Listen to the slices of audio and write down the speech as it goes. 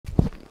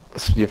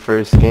This is your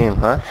first game,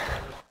 huh?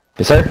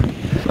 Yes, sir.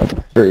 My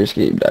first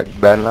game, dog.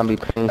 Better not be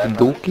playing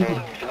Sudoku.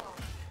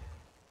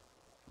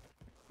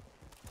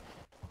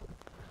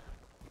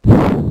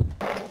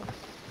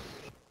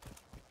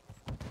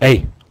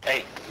 Hey.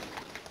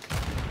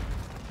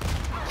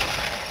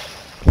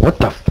 What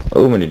the f?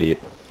 Oh, I'm an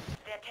idiot.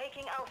 They're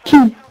taking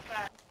Alpha.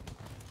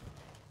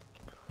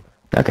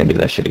 Not gonna do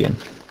that shit again.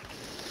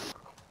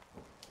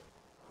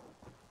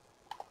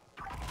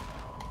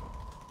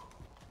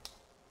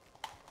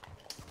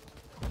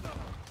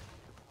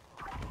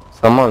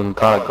 Someone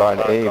gotta guard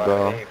A,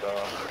 bro. Ours.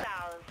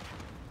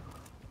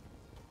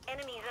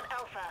 Enemies at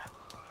Alpha.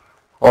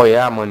 Oh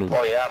yeah, money.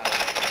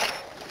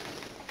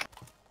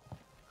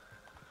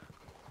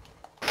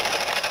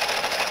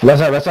 Left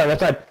side, left side,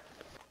 left side.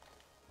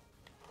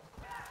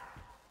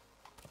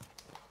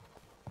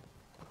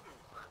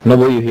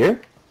 Noble, you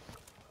here?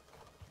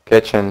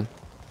 Kitchen.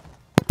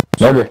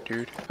 Noble.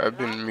 Dude, I've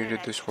been muted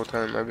this whole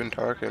time. I've been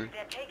talking.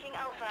 They're taking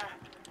Alpha.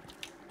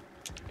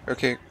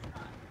 Okay.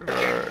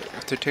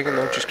 If they're taking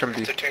that, just come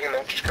B.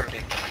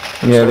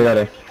 Yeah, they got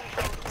it.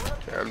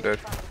 Yeah, I'm dead.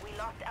 We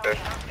lost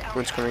Alpha.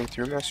 One's coming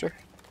through, Master.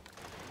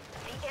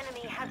 The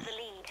enemy has the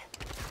lead.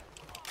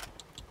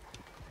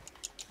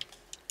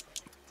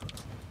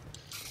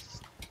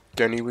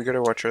 Denny, we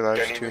gotta watch our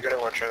lives too.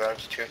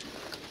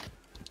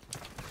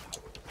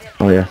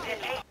 Oh yeah.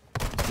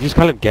 You just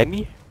call him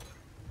Genny?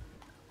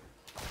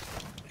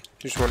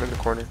 There's one in the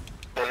corner.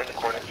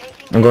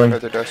 I'm going.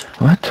 At the desk.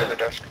 What?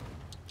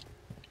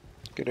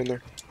 Get in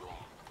there.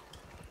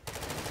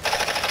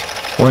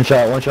 One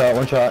shot, one shot,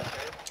 one shot.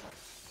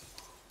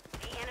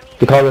 The enemy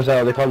They called us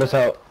out, they called us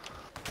out.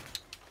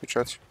 Good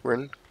shots. We're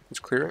in. Let's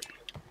clear it.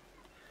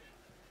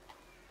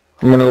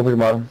 I'm gonna go push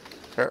bottom.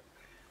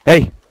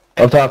 Hey.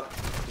 Up top.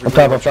 Up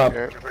top, up top.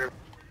 Yeah.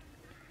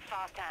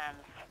 fast hands.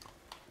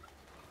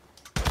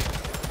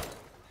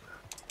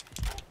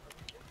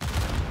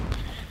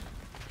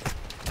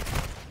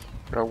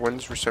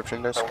 One's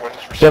reception desk.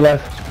 Still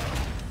left.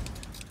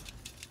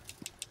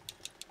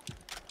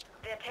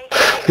 They're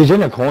taking. He's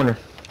in the corner.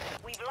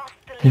 We've lost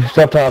the lead. He's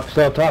up top,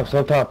 still up top, still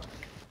up top.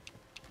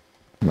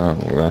 No,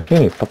 I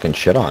can't even fucking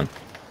shit on.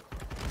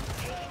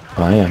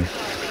 Oh, I am.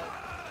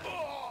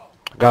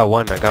 I got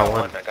one. Bro,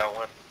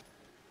 what?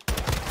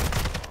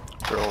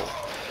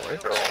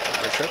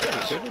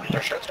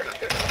 Their shots are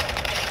good.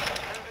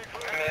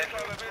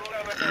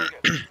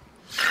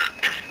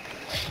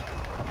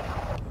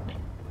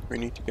 We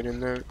need to get in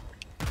there.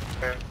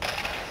 The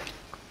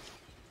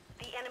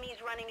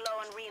enemy's running low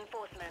on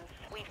reinforcements.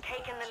 We've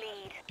taken the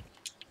lead.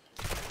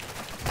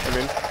 I'm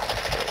in.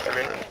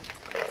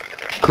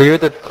 Clear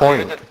the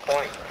point.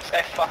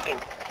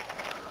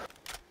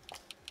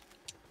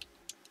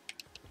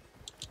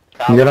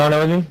 You get on it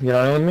with me? Get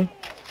on it with me?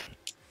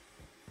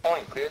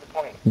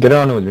 Get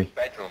on it with me.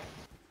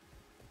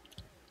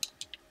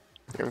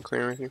 Yeah, I'm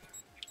clearing with you.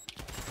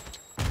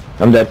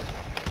 I'm dead.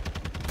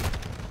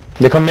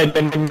 They come mid,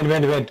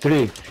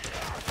 three.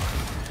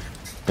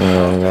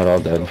 Oh, they're all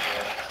dead.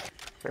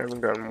 I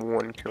haven't gotten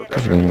one kill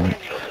down.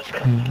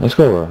 Let's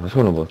go,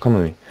 Noble. Come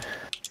with me.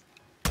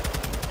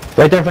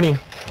 Right there in front of you.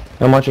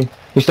 I'm watching.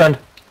 He's stunned.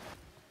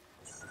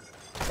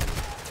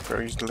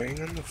 Bro, he's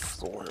laying on the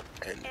floor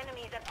and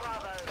Enemies at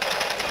Bravo.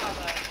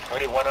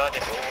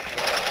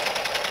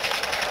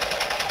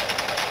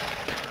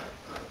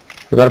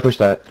 We gotta push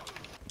that.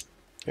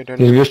 hey, done.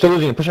 You're still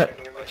losing. Push it.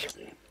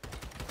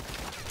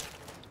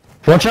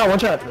 One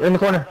shot. In the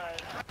corner.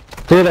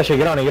 Clear that shit.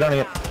 Get on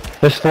it.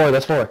 That's four.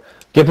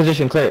 Get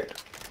position, clear it.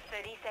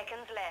 30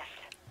 seconds left.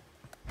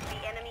 The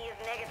enemy is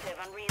negative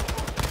on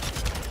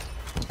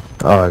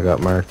reinforcements. Oh, I got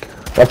Mark.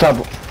 Up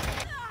top.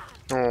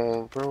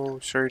 Oh, bro,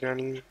 sorry,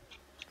 Danny.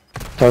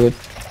 Target.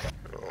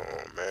 Oh,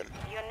 man.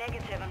 You're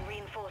negative on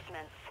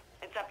reinforcements.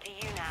 It's up to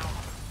you now.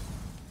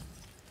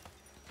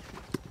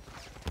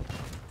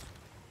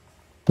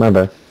 My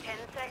bad. 10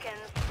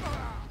 seconds.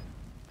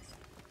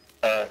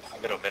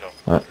 Middle.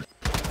 Alright.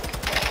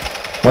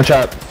 One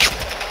shot. Rounds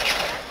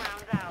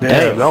out.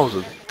 Yeah, that was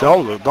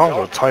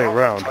a tight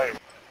round.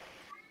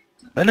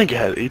 That nigga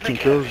had 18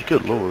 kills.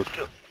 Good lord.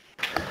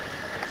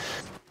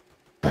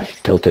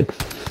 Tilted.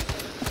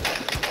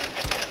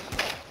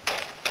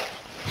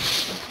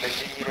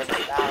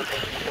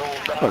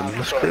 Oh,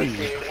 that's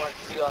crazy.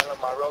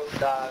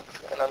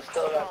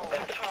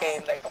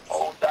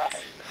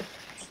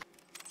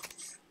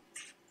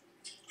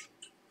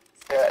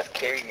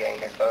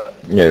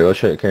 Yeah, go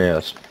shit, carry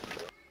us.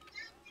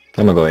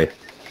 I'm gonna go A.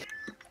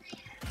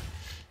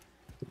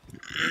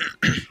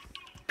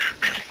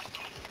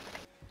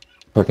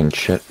 Fucking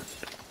shit.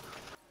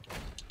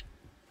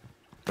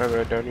 My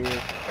bad, down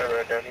here.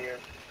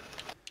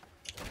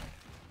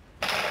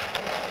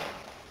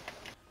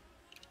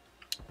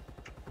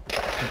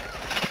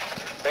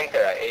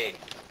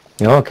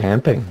 You're all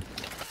camping.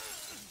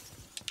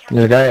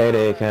 There's a guy at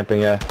A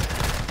camping, yeah.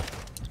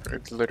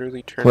 It's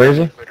literally turned. Where is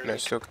he? No,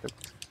 still good.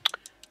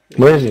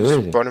 Where is he?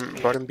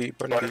 Bottom B.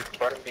 1 minute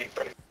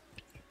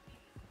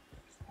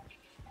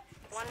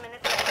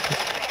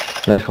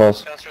left. Nice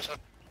calls.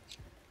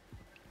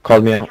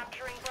 Called me out.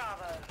 Capturing Bravo.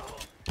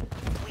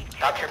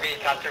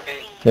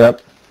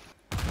 Yep.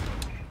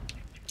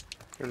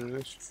 In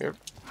this, yep.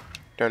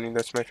 Downey,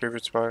 that's my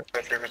favorite spot.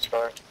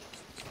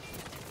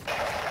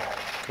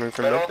 Coming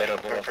from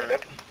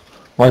mid.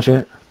 Watch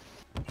it.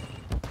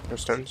 No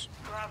stuns.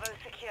 Bravo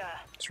secure.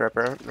 Let's wrap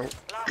around. Nope.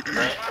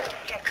 Last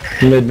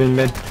objective.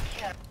 Mid.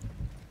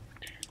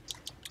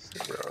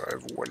 Bro, I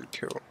have 1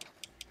 kill.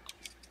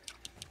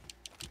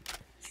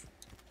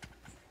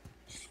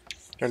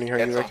 Downey, how are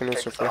you liking it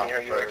so far?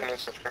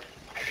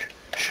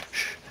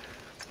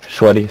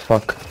 Sweaty as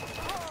fuck.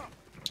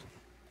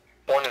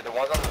 One of the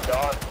ones on the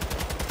dog.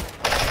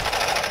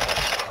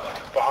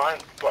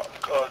 Behind.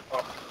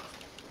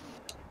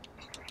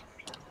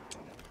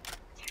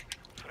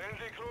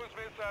 Friendly cruise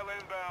missile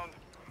inbound.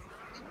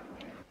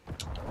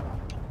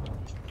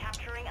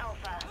 Capturing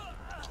Alpha.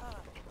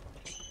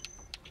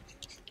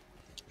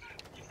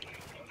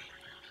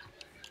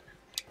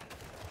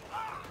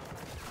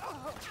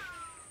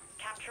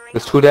 Capturing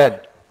There's 2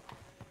 dead.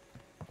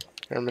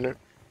 A minute.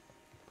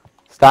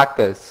 Stack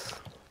this.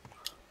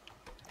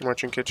 I'm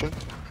watching kitchen.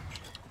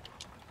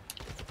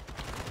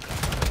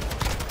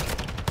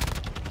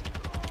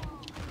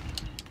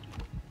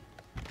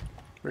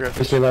 We got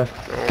this. Just left.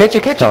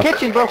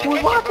 Kitchen, bro.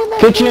 Who's watching that?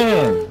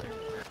 Kitchen!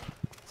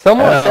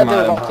 Someone Yeah, said they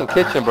were man. watching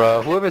kitchen,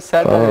 bro. Whoever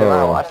said that, they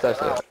might watch that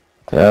shit.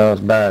 Yeah, it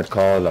was bad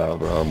call out,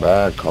 bro.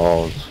 Bad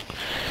calls.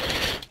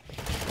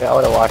 Yeah, I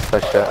would've watched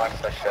that shit.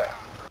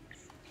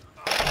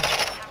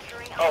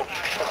 capturing Alpha.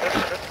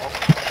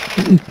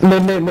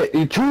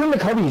 Mid. 2 in the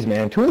cubbies,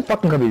 man. 2 in the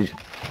fucking cubbies.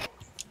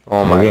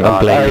 Oh my I'm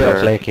god. playing, Tyler.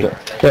 I'm flanking.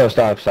 Yo,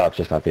 stop.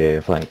 Just stop. Yeah,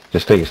 flank.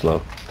 Just take it slow.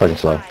 Fucking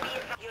slow.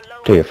 You're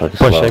low. Take it fucking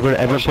Push, slow.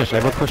 everyone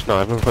push now,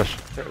 everyone push.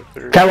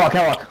 Third. Catwalk.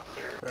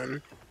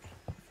 Done.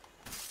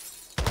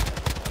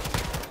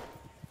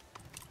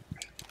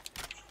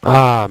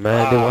 Ah,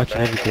 man, they watch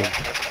everything.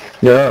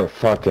 Yo,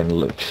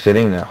 fucking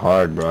sitting there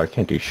hard, bro. I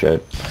can't do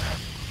shit.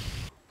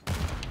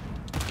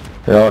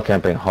 They're all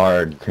camping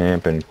hard,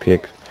 camping,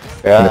 pick. In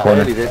the Yeah,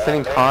 corner. really, they're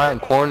sitting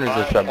corners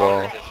and shit,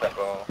 bro.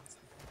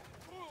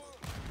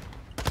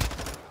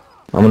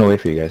 I'm gonna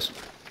wait for you guys.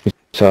 You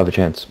still have a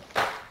chance.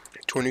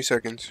 20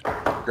 seconds.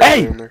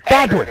 Hey! In there.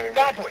 Bad boy!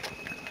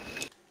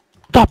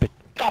 Stop it!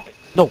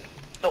 No!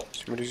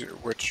 Somebody's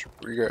which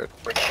we got.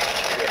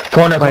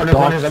 Corner, My dog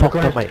corners, fucked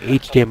corner. up my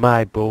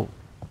HDMI, bro.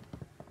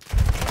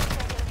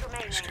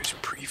 This guy's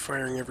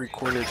pre-firing every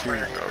corner too.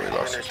 No, we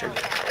lost this one.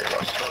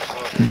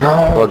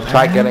 Well,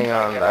 try getting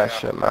on that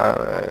shit,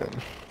 man.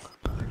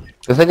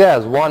 This nigga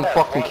has 1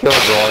 fucking kill,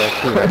 bro, on his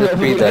team. I just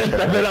beat that shit.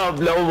 Step it up,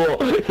 Noble.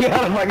 You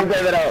gotta fucking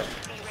step it up. Be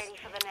ready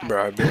for the next.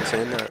 Bro, I've been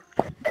saying that.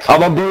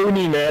 I'm a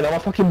boonie, man. I'm a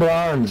fucking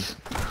bronze.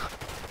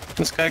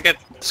 This guy got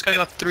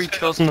 3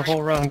 kills in the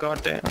whole round,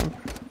 goddamn.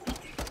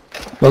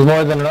 Was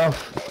more than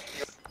enough.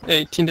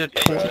 18 to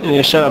 20.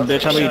 Yeah, shut up,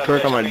 bitch. How about you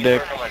twerk on my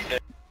dick?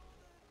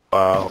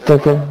 Wow. It's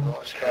okay.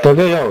 It's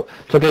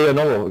okay, yo,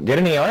 Noble. Get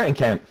in the AR and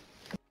camp.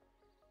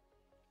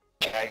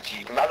 I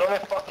don't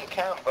have fucking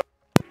count, bro.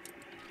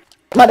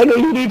 My nigga,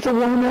 you need to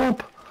warm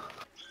up.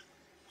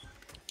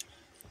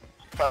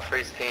 Not for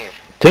his team.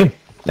 Team,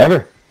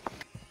 never.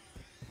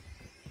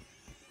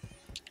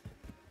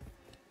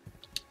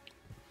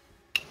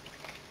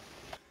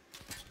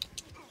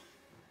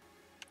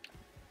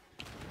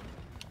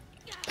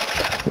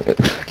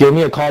 Give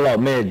me a call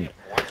out mid.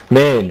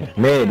 Yeah,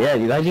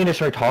 you guys need to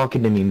start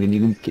talking to me.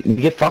 You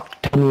get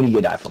fucked, tell me when you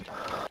get that from.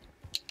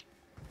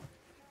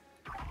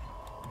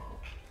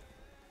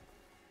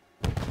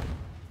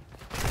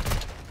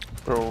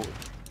 Bro,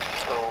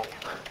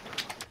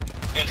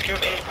 Excuse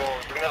me, bro.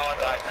 Do not want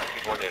that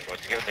before this one.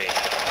 Excuse me.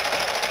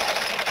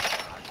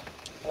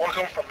 One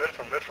coming from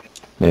mid.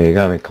 Yeah, you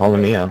got me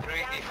calling me out. 3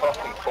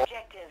 fucking 4.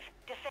 Objective.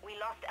 We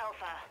lost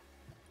Alpha.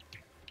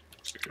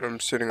 I'm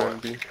sitting on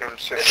B.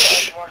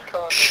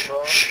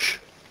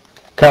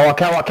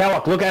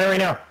 Catwalk, look at it right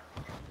now.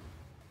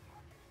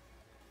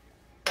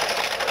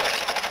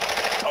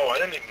 Oh, I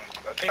didn't even.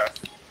 I think.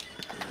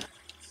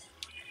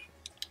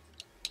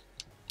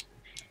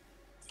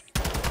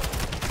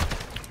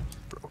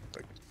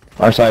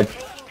 Our side.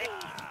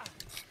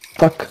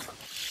 Fuck.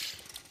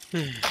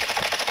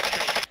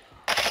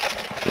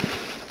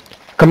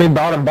 Come in,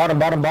 bottom, better.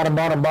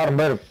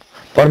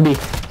 Bottom B.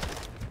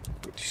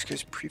 These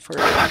guys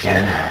pre-firing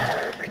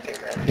everything,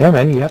 man. Yeah,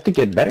 man, you have to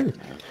get better.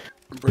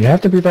 You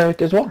have to be better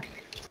as well.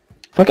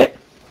 Fuck it.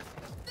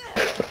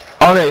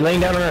 Alright,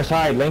 laying down on our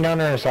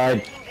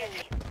side.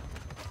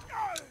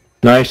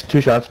 Nice,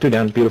 2 shots, 2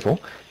 down, beautiful.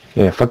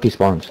 Yeah, fuck these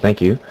spawns,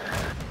 thank you.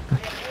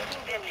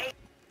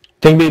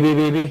 Take B.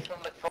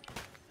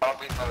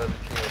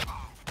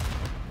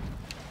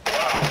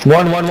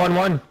 One. I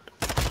mean,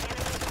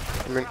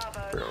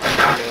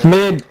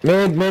 Mid,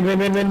 2 mid.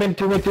 They're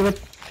taking B.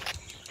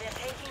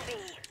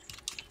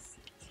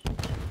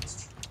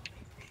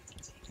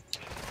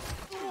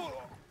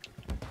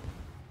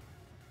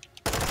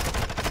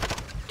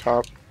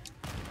 top.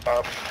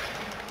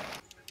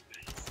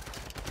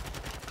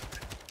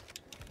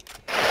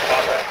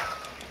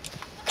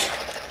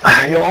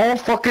 Yo, all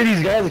fucking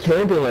these guys are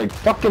camping, like,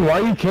 fucking why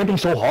are you camping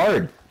so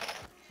hard?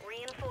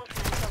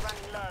 Reinforcements are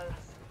running low.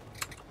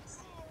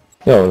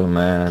 Yo,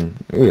 man,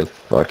 we get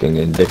fucking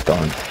get dicked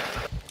on.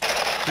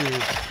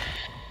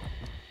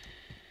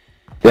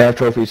 Yeah,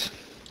 trophies.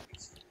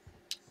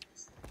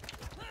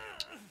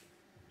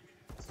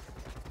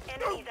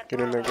 Enemies at Get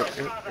in there, Bravo.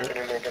 get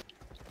in there.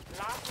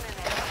 Last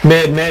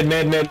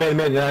minute.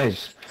 Mid,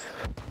 nice.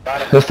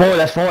 That's four.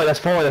 The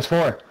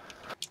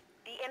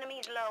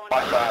enemy's low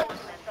and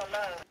reinforcements are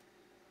low.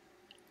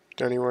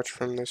 Danny, watch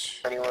from this.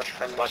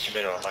 Watch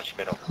middle, watch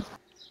middle.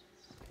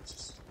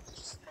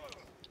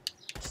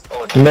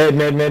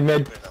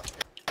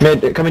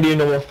 Mid, coming to you,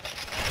 Noah.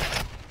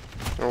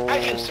 Oh,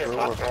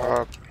 go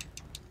up.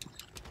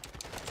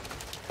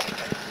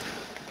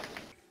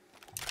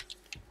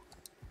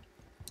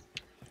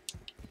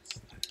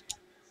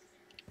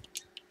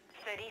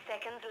 30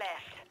 seconds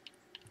left.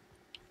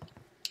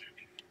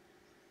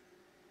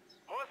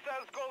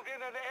 Hostiles called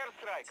in an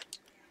airstrike.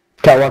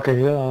 Catwalker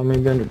here,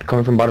 maybe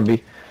coming from bottom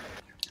B.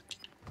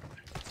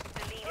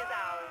 The lead is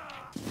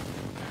ours.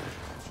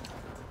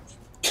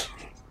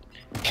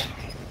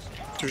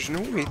 There's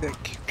no way that...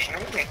 10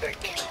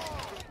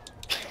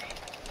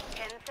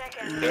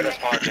 seconds. They're the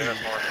spawn, they're the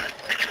spawn.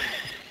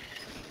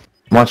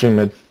 Watching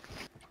mid.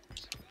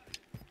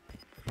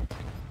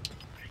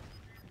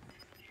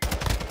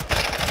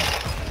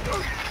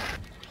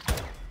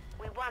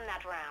 We won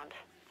that round.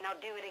 Now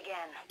do it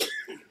again.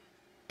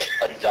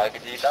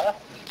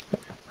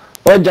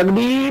 Oh,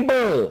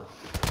 Jagdeep!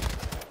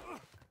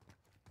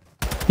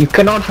 You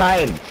cannot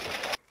hide.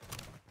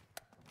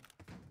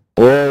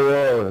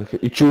 Whoa,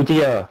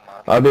 Chutia.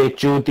 Abhi,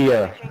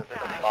 Chutia.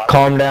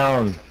 Calm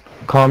down,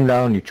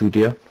 you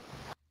Chutia.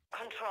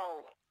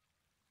 Control.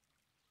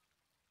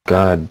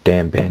 God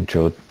damn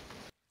Bancho.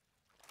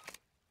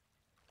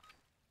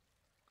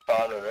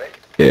 Father, right?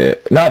 Yeah,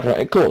 not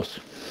right, close.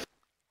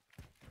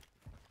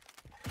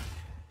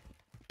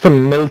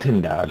 From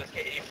Milton, dad.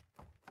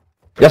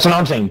 That's what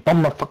I'm saying.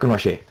 Bomb my fucking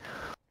rush here.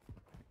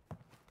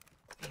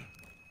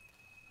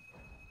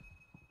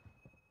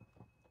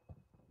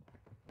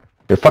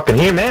 You're fucking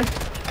here, man.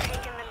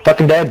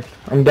 Fucking dead.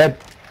 I'm dead.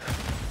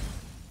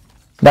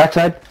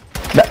 Backside.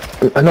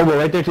 Noble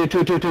right there. Two. We've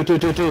lost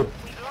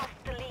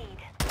the lead.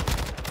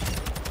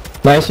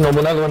 Nice, Noble.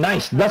 Another one.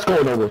 Nice. Let's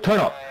go, Noble. Turn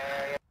up.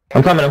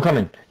 I'm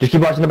coming. Just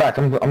keep watching the back.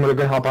 I'm gonna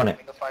go hop on it.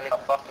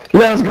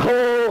 Let's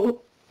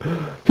go.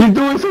 He's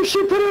doing some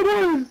shit to the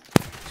boys.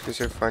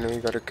 Because I finally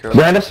got a kill.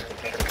 Behind us.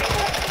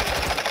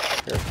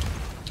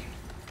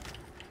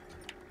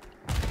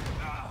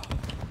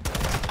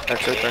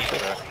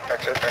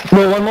 Backside.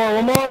 No,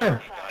 one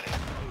more.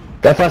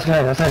 That's last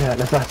guy.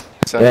 That's last.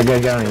 Yeah,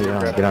 get on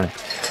it.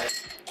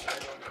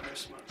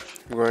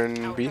 I'm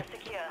going B.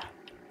 Secure.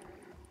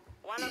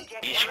 One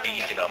objective Each B,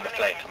 remaining. you know, I'm a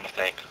flank.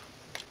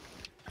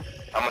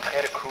 I'm gonna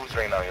try to cruise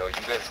right now, yo. You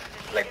guys,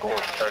 like, go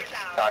and start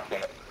stacking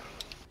it.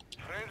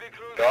 Friendly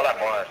cruise. They're all at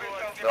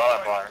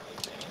bar.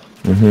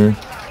 Mm-hmm.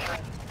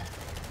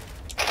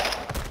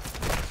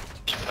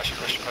 Push.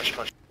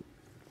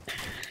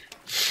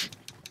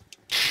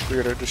 We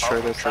gotta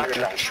destroy that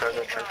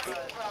trophy.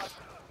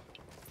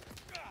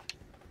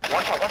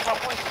 Watch out,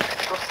 boys.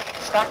 Go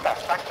stack that.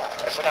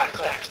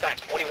 Stack.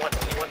 Only one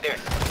there.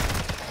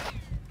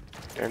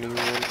 Anyone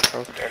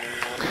out.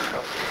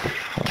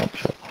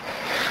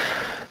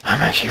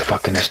 I'm actually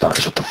fucking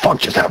astonished. What the fuck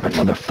just happened,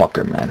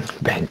 motherfucker, man?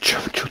 Bench.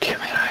 Chutia,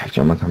 man.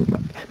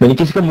 Man,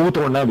 किसी का मुंह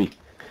तोड़ना भी.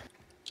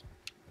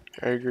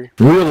 I agree.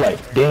 Real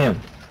life, damn.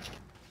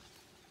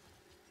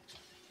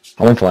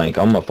 I'm flank.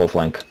 I'm a full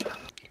flank.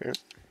 Okay.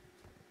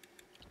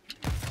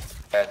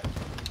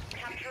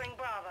 Capturing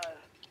Bravo.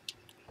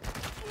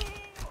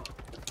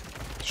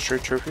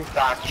 Straight trophy.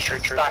 Stack.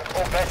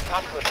 Oh, man,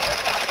 top of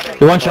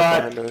it. One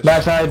shot.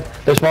 Backside.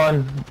 They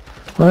spawn.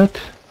 What?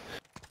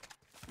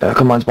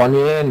 Come on, spawn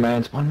me in,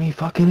 man. Spawn me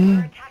fucking in.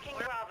 Attacking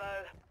Bravo.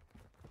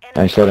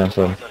 Alright, slow down.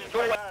 Low.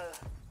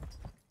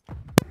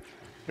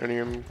 Any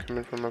of them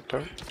coming from up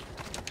top?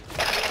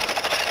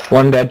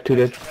 One dead, two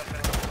dead.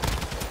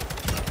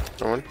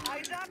 No one?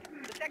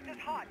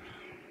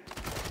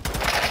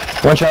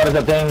 One shot at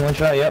that thing. One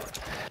shot. Yep.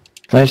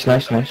 Nice.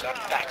 Stack. Low on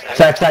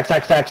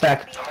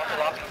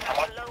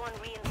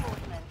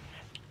reinforcements.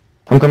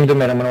 I'm coming to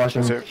mid. I'm gonna watch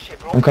him. That's it.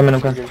 I'm coming.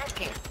 Okay,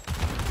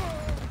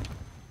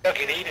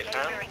 they eat it,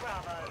 man.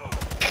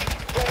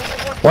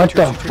 What the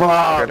Got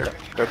fuck? it.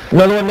 Got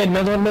Another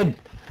one mid.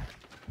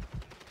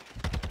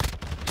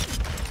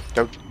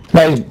 Dope.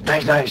 Nice.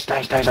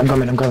 I'm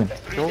coming. No.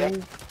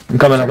 I'm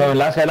coming.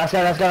 Last guy.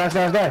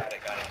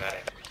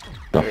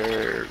 Got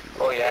it.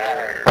 Oh,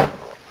 yeah.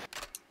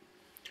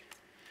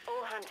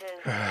 All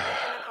hunters.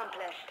 Mission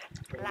accomplished.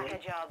 Lack a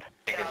job.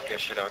 Get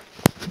shit out.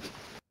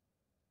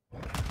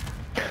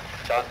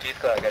 John G's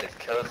gotta get his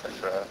kills,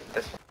 bro.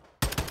 This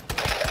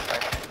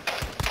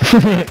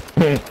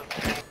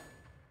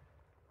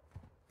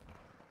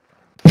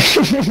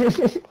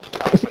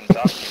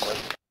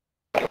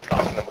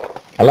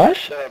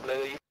Alash?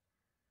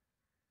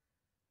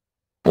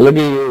 Look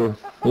at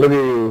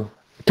you.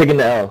 Taking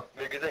the L.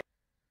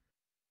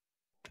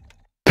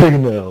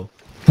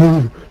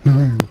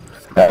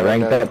 I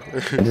ranked up.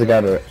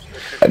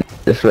 I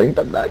just ranked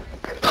up that.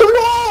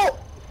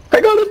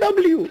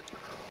 W.